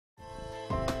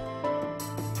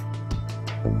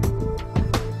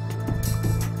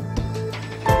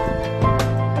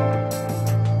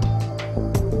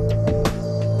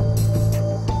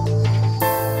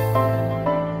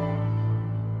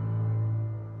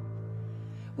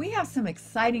We have some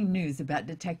exciting news about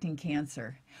detecting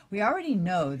cancer. We already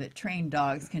know that trained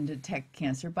dogs can detect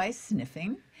cancer by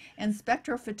sniffing, and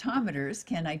spectrophotometers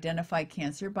can identify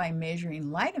cancer by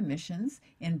measuring light emissions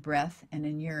in breath and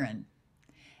in urine.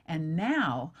 And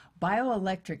now,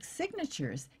 bioelectric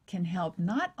signatures can help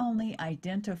not only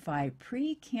identify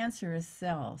precancerous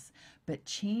cells, but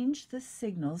change the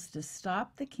signals to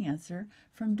stop the cancer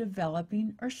from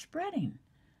developing or spreading.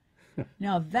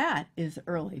 Now that is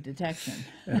early detection.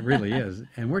 It really is.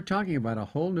 And we're talking about a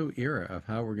whole new era of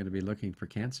how we're going to be looking for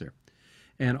cancer.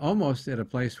 And almost at a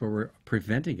place where we're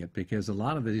preventing it, because a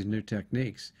lot of these new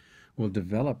techniques will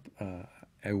develop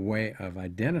a way of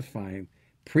identifying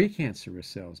precancerous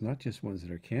cells, not just ones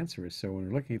that are cancerous. So when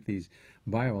we're looking at these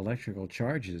bioelectrical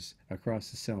charges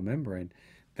across the cell membrane,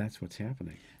 that's what's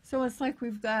happening. So it's like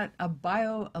we've got a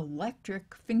bioelectric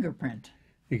fingerprint.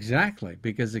 Exactly,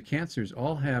 because the cancers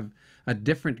all have a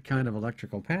different kind of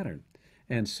electrical pattern.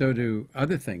 And so do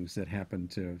other things that happen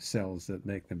to cells that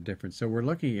make them different. So we're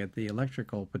looking at the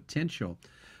electrical potential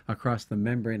across the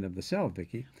membrane of the cell,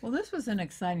 Vicki. Well, this was an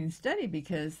exciting study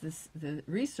because the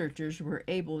researchers were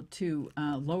able to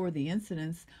lower the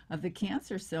incidence of the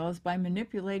cancer cells by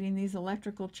manipulating these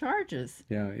electrical charges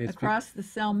across the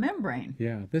cell membrane.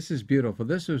 Yeah, this is beautiful.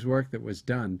 This was work that was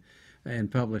done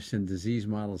and published in Disease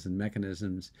Models and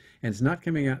Mechanisms, and it's not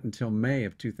coming out until May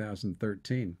of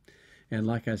 2013. And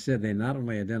like I said, they not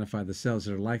only identify the cells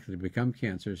that are likely to become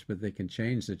cancers, but they can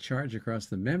change the charge across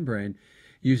the membrane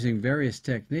using various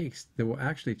techniques that will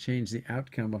actually change the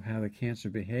outcome of how the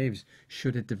cancer behaves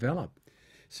should it develop.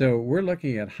 So we're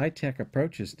looking at high-tech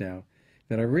approaches now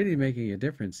that are really making a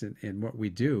difference in what we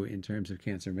do in terms of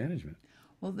cancer management.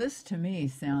 Well, this to me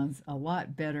sounds a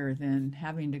lot better than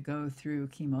having to go through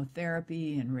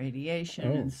chemotherapy and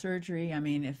radiation and surgery. I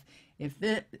mean, if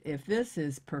this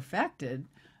is perfected,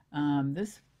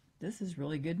 this is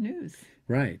really good news.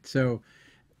 Right. So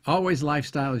always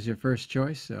lifestyle is your first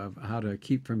choice of how to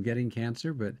keep from getting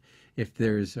cancer. But if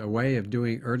there's a way of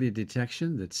doing early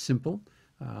detection that's simple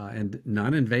and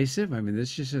non-invasive, I mean,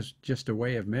 this is just a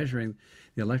way of measuring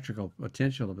the electrical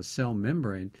potential of a cell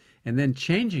membrane and then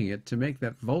changing it to make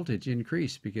that voltage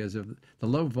increase because of the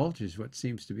low voltage, what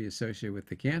seems to be associated with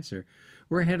the cancer.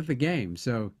 We're ahead of the game.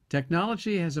 So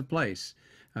technology has a place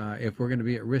if we're going to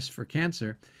be at risk for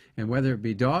cancer. And whether it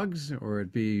be dogs or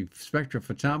it be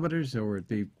spectrophotometers or it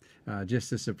be just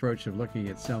this approach of looking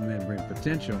at cell membrane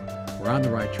potential, we're on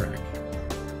the right track.